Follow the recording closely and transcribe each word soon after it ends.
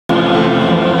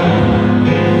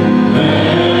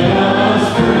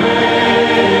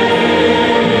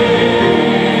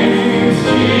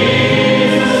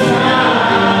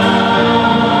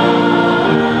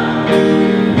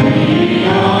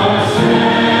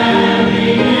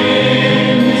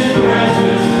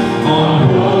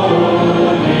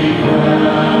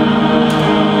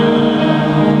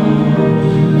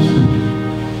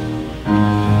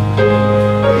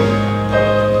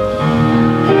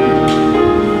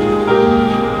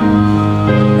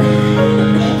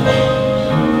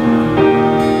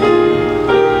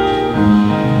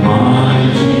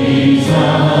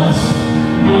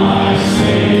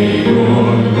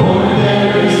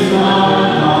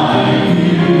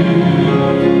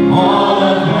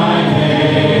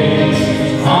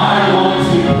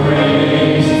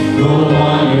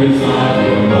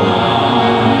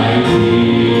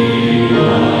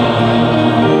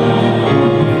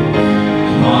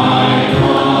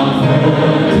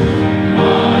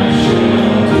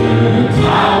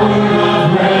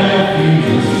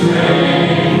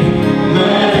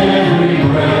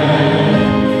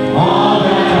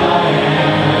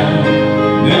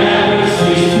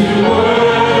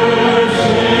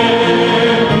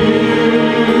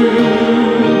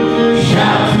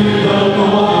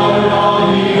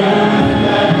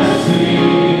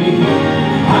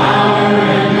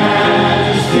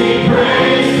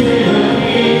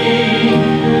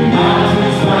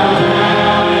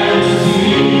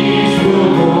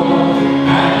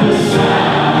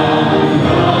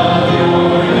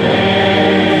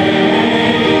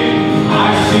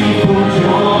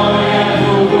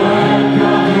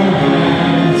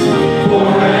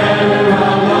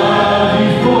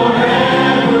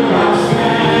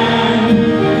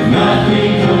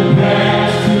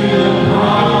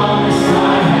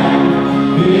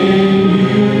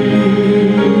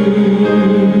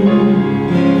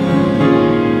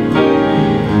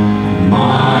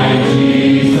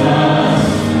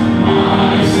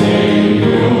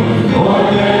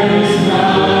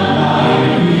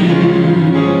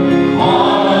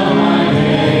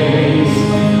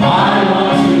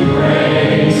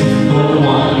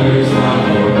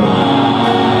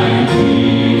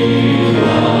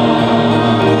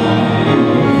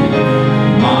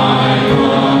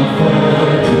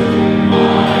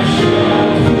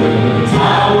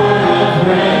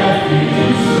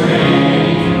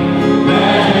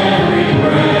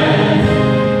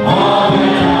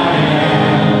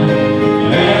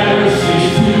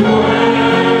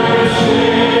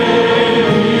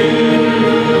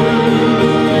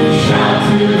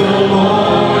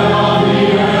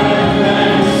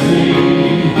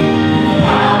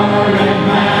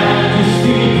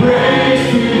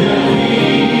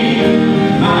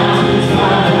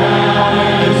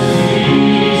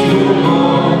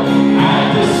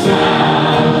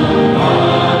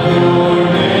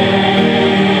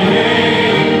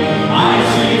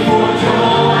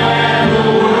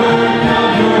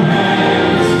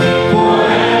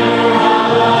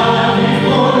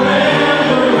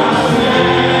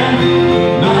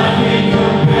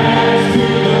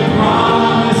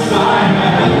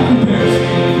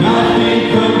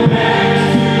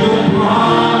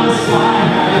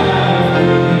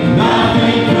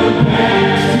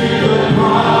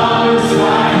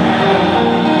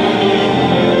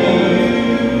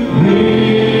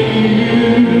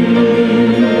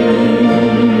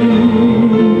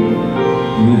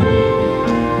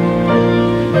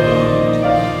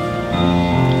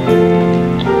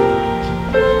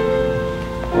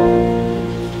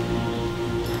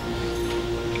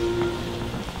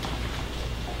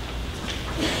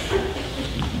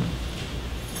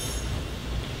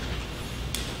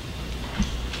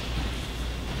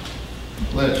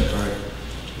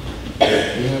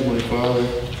Dear Heavenly Father,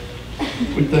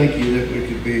 we thank you that we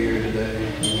could be here today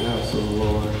in the house of the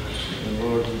Lord. And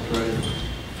Lord, we pray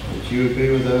that you would be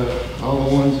with all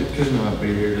the ones that could not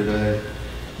be here today.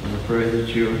 And I pray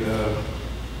that you would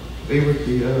be with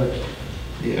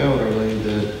the elderly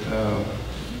that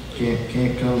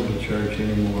can't come to church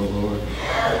anymore, Lord.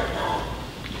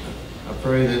 I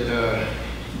pray that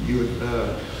you would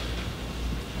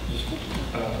just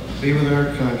be with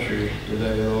our country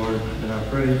today, Lord. And I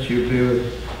pray that you would be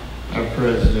with our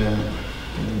president.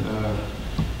 And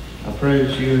I pray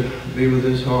that you would be with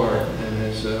his heart and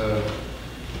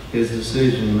his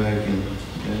decision making.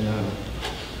 And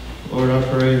Lord, I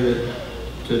pray that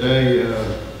today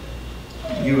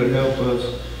you would help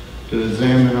us to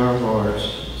examine our hearts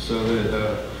so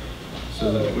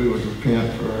that we would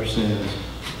repent for our sins.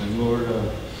 And Lord,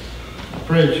 I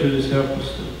pray that you would just help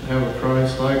us to have a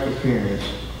Christ-like appearance.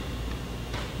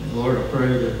 And Lord, I pray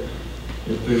that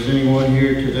if there's anyone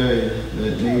here today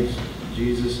that needs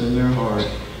Jesus in their heart,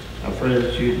 I pray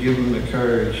that you'd give them the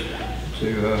courage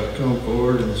to come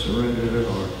forward and surrender their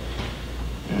heart.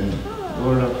 And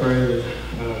Lord, I pray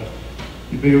that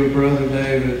you be with Brother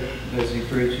David as he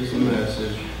preaches the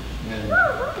message. And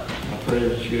I pray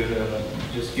that you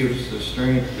just give us the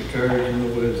strength, the courage, and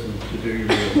the wisdom to do your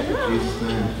will. In Jesus'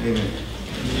 name, amen.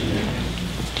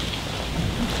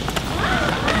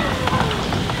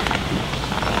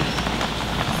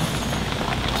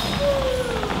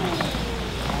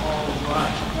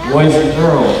 Boys and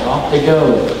girls, off they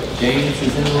go. James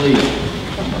is in the lead.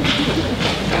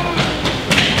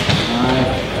 All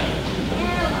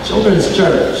right. Children's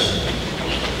Church.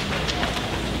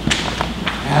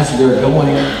 As they're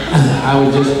going, I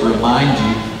would just remind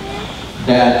you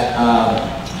that,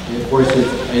 of course,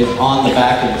 it's on the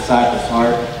back of Disciples'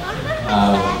 Heart.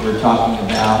 We're talking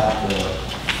about the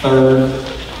 3rd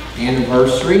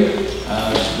anniversary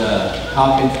of the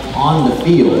Hawkins on the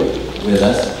field with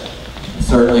us.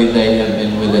 Certainly they have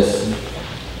been with us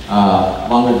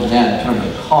longer than that in terms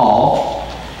of call,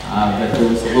 but there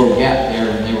was a little gap there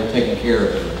when they were taking care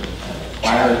of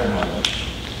choir and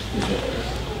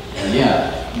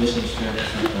mission trip,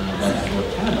 something like that sort.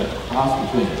 Kind of a cross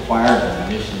between the choir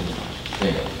and the mission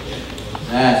thing.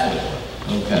 That's what it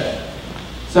was. Okay.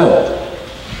 So,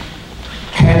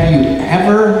 have you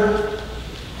ever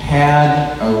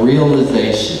had a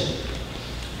realization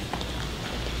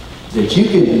that you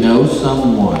could know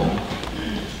someone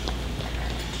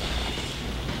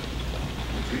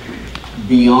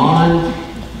beyond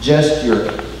just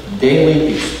your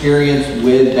daily experience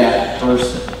with that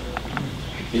person,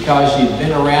 because you've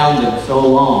been around them so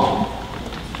long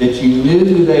that you knew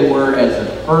who they were as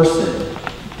a person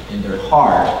in their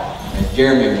heart, as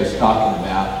Jeremy was talking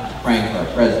about, praying for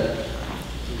our president,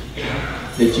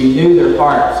 that you knew their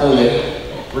heart so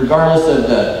that regardless of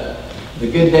the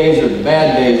good days or the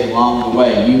bad days along the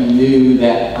way, you knew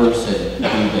that person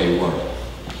who they were.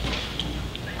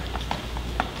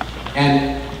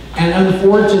 And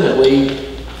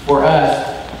unfortunately for us,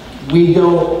 we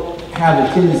don't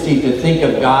have a tendency to think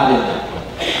of God in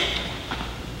that way.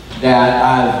 That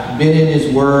I've been in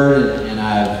His Word and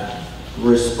I've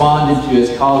responded to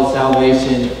His call to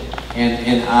salvation,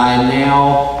 and I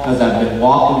now, because I've been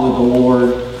walking with the Lord,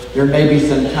 there may be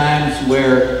some times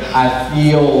where I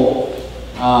feel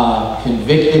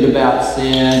convicted about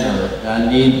sin, or I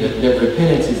need that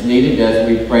repentance is needed, as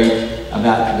we prayed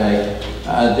about today.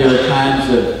 There are times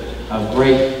of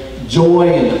great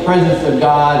joy in the presence of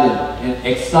God and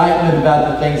excitement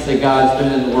about the things that God's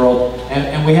doing in the world.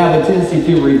 And we have a tendency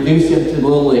to reduce it to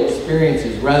little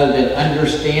experiences rather than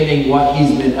understanding what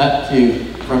He's been up to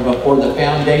from before the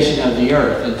foundation of the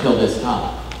earth until this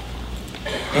time.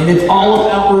 And it's all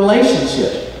about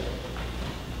relationship.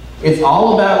 It's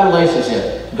all about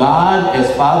relationship. God as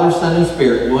Father, Son, and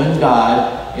Spirit, one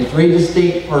God in 3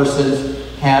 distinct persons,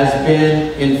 has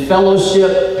been in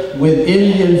fellowship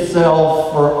within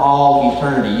Himself for all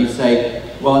eternity. You say,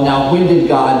 well, now when did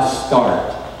God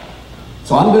start?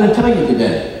 So I'm going to tell you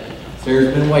today.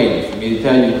 Sarah's been waiting for me to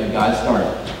tell you when God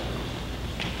started.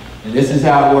 And this is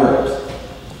how it works.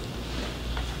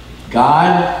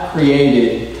 God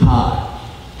created time.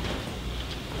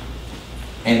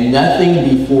 And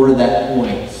nothing before that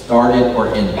point started or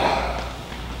ended.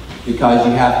 Because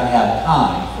you have to have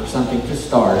time for something to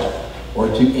start or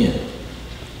to end.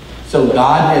 So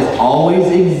God has always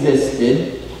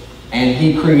existed, and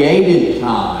He created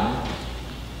time.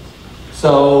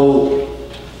 So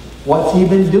what's He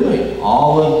been doing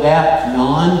all of that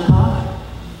non-time?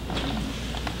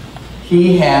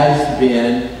 He has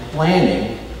been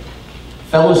planning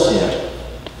fellowship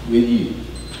with you.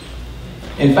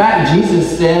 In fact,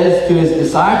 Jesus says to His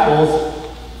disciples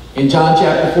In John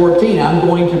chapter 14, I'm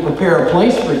going to prepare a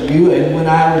place for you, and when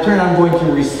I return, I'm going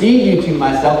to receive you to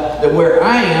myself, that where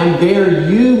I am, there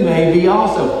you may be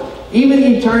also. Even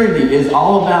eternity is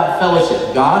all about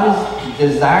fellowship. God is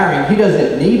desiring. He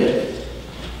doesn't need it.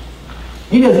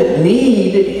 He doesn't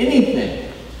need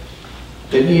anything.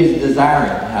 But He is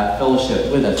desiring to have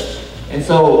fellowship with us. And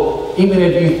so, even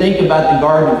if you think about the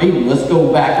Garden of Eden, let's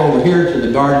go back over here to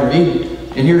the Garden of Eden.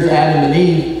 And here's Adam and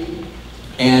Eve.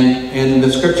 And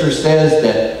the scripture says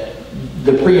that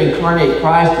the pre-incarnate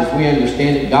Christ, as we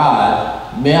understand it,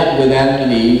 God, met with Adam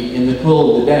and Eve in the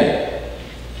cool of the day.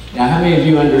 Now, how many of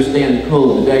you understand the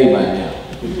cool of the day by now?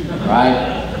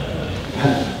 Right?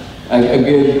 A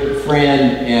good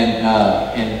friend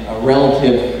and a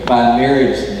relative by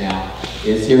marriage now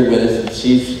is here with us. And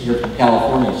she's here from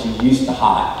California. She's used to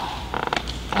hot.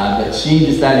 But she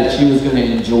decided she was going to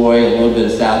enjoy a little bit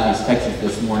of Southeast Texas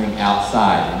this morning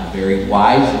outside, and very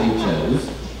wisely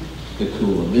chose the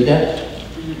cool of the day.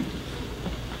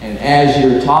 And as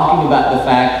you're talking about the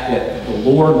fact that the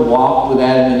Lord walked with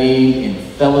Adam and Eve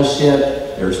in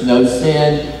fellowship, there's no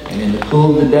sin, and in the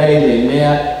cool of the day they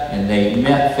met, and they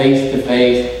met face to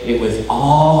face. It was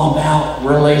all about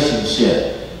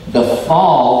relationship. The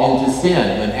fall into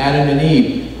sin, when Adam and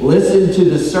Eve listened to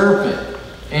the serpent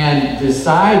and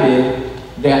decided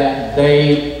that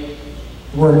they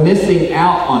were missing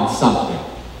out on something.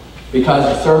 Because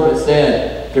the serpent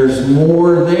said, there's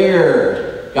more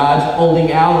there. God's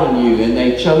holding out on you. And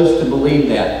they chose to believe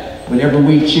that. Whenever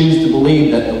we choose to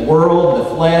believe that the world,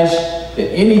 the flesh, that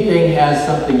anything has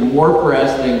something more for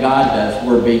us than God does,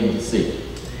 we're being deceived.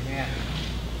 Amen.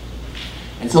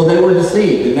 And so they were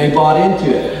deceived, and they bought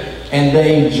into it. And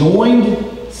they joined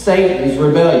Satan's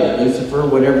rebellion, Lucifer,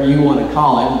 whatever you want to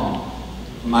call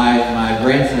him. My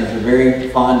grandsons are very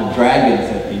fond of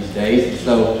dragons at these days, and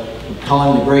so we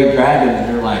call him the great dragon, and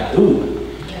they're like,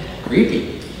 ooh,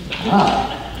 creepy.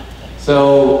 Ah.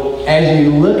 So as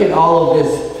you look at all of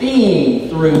this theme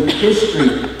through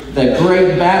history, the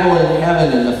great battle in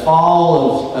heaven and the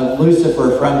fall of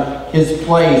Lucifer from his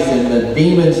place, and the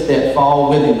demons that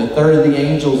fall with him, a third of the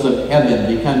angels of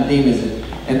heaven become demons,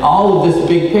 and all of this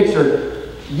big picture,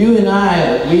 you and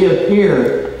I, we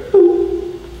appear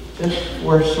just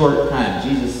for a short time.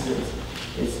 Jesus says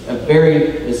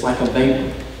it's like a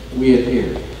vapor. We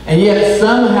appear. And yet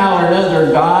somehow or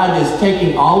another, God is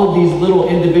taking all of these little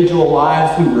individual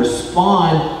lives who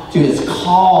respond to His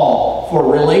call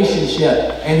for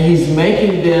relationship, and He's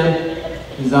making them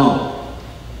His own.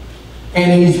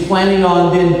 And He's planning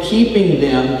on then keeping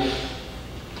them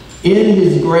in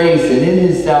His grace and in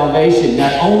His salvation,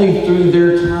 not only through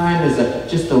their time as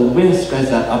just a wisp, as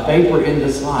a vapor in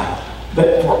this life,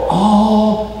 but for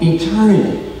all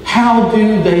eternity. How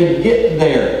do they get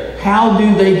there? How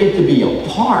do they get to be a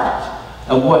part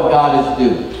of what God is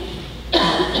doing?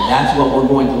 And that's what we're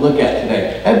going to look at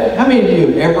today. How many of you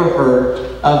have ever heard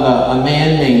of a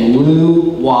man named Lew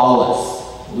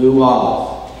Wallace? Lew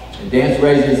Wallace. And Dan's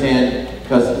raising his hand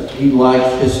because he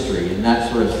likes history and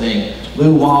that sort of thing.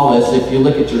 Lew Wallace, if you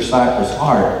look at your Cypress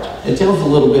Heart, it tells a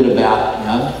little bit about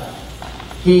him.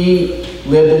 He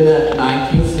lived in the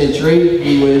 19th century.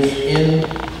 He was in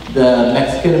the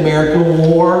Mexican-American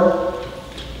War.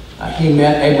 He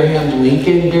met Abraham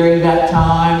Lincoln during that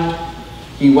time.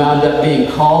 He wound up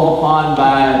being called upon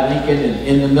by Lincoln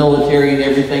in the military and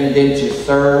everything, then to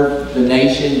serve the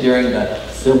nation during the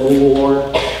Civil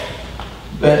War.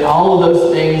 But all of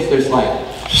those things, there's like,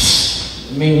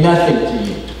 mean nothing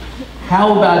to you.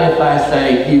 How about if I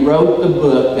say he wrote the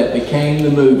book that became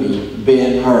the movie,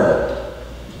 Ben-Hur?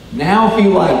 Now a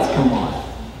few lights come on.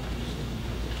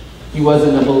 He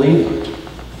wasn't a believer.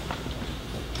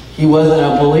 He wasn't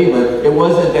a believer. It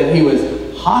wasn't that he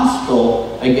was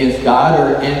hostile against God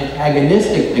or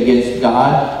antagonistic against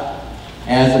God,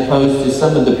 as opposed to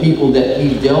some of the people that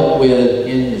he dealt with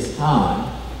in his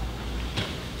time.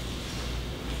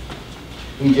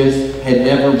 He just had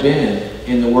never been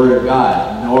in the Word of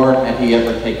God, nor had he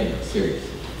ever taken it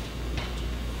seriously.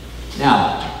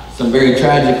 Now, some very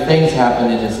tragic things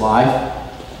happened in his life,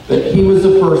 but he was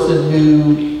a person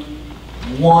who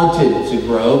wanted to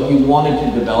grow, he wanted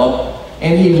to develop,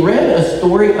 and he read a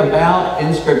story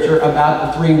in Scripture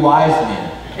about the three wise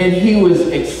men, and he was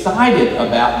excited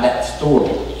about that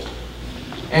story.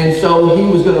 And so he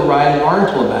was going to write an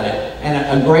article about it.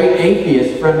 And a great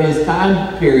atheist from his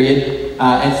time period,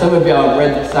 and some of y'all have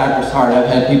read the Cypress Heart. I've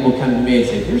had people come to me and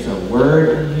say, there's a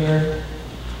word in here.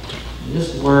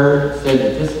 This word said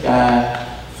that this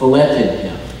guy filleted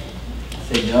him. I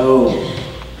said, no.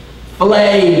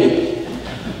 Filleted.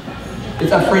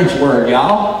 It's a French word,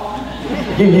 y'all.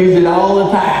 You use it all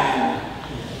the time.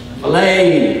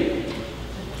 Filleted.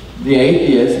 the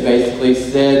atheist basically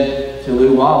said to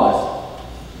Lew Wallace,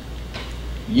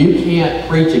 you can't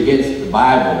preach against the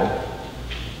Bible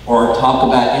or talk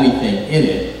about anything in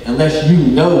it unless you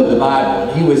know the Bible.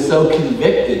 And he was so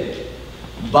convicted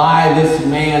by this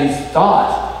man's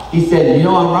thoughts. He said, you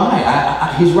know, I'm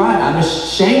right. He's right. I'm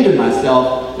ashamed of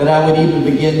myself that I would even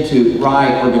begin to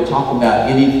write or to talk about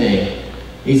anything.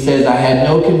 He says, I had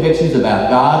no convictions about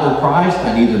God or Christ.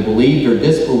 I neither believed or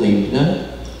disbelieved them.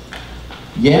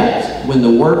 Yet, when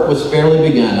the work was fairly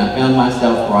begun, I found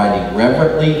myself writing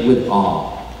reverently with awe.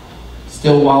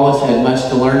 Still, Wallace had much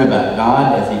to learn about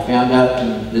God, as he found out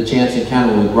in the chance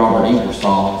encounter with Robert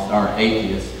Ingersoll, our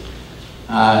atheist.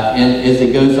 And as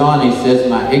it goes on, he says,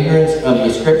 my ignorance of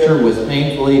the Scripture was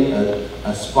painfully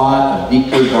a spot of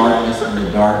deeper darkness in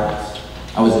the darkness.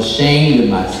 I was ashamed of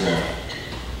myself.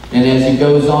 And as he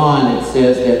goes on, it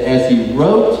says that as he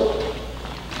wrote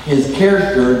his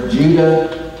character,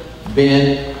 Judah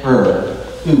Ben-Hur,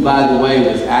 who, by the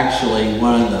way, was actually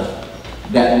one of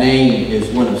that name is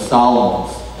one of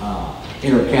Solomon's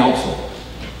inner council.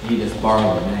 He just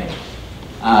borrowed the name.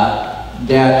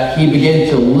 That he began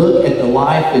to look at the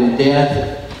life and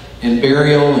death and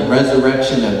burial and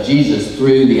resurrection of Jesus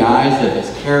through the eyes of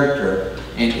his character,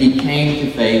 and he came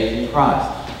to faith in Christ.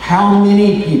 How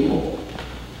many people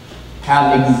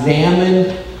have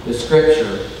examined the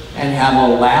Scripture and have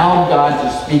allowed God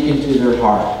to speak into their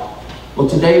heart? Well,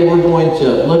 today we're going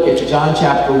to look at John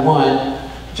chapter 1,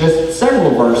 just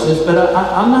several verses, but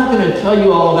I'm not going to tell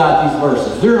you all about these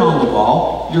verses. They're on the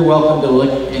wall. You're welcome to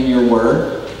look in your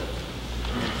Word.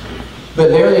 But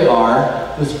there they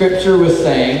are. The Scripture was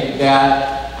saying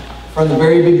that from the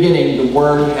very beginning, the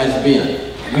Word has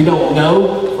been. We don't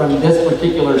know from this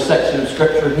particular section of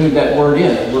Scripture who that Word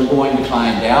is. We're going to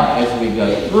find out as we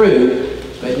go through.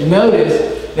 But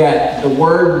notice that the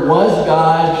Word was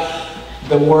God.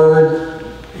 The Word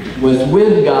was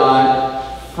with God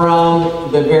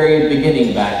from the very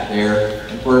beginning back there.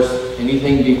 Of course,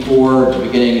 anything before the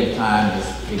beginning of time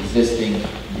is existing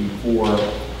before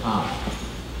time.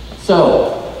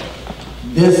 So,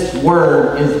 this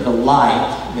Word is the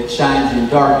light that shines in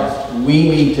darkness. We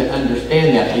need to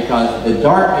understand that because the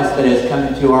darkness that has come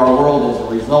into our world as a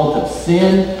result of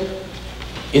sin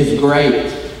is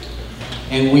great,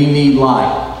 and we need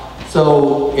light.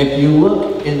 So, if you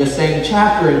look in the same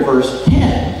chapter in verse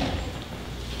 10,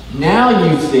 now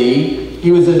you see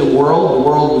he was in the world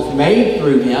was made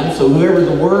through him, so whoever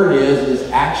the Word is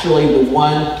actually the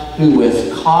one who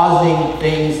was causing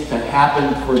things to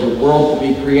happen for the world to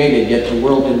be created, yet the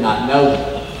world did not know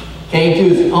him. Came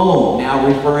to his own, now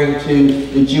referring to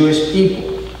the Jewish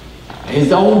people.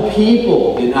 His own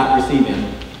people did not receive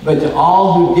him, but to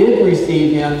all who did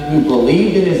receive him, who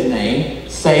believed in his name,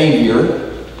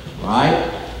 Savior,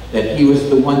 right, that he was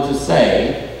the one to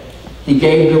save, he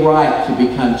gave the right to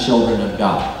become children of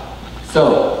God.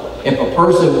 So, if a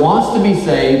person wants to be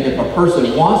saved, if a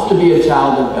person wants to be a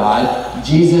child of God,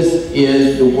 Jesus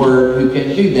is the Word who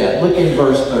can do that. Look in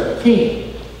verse 13.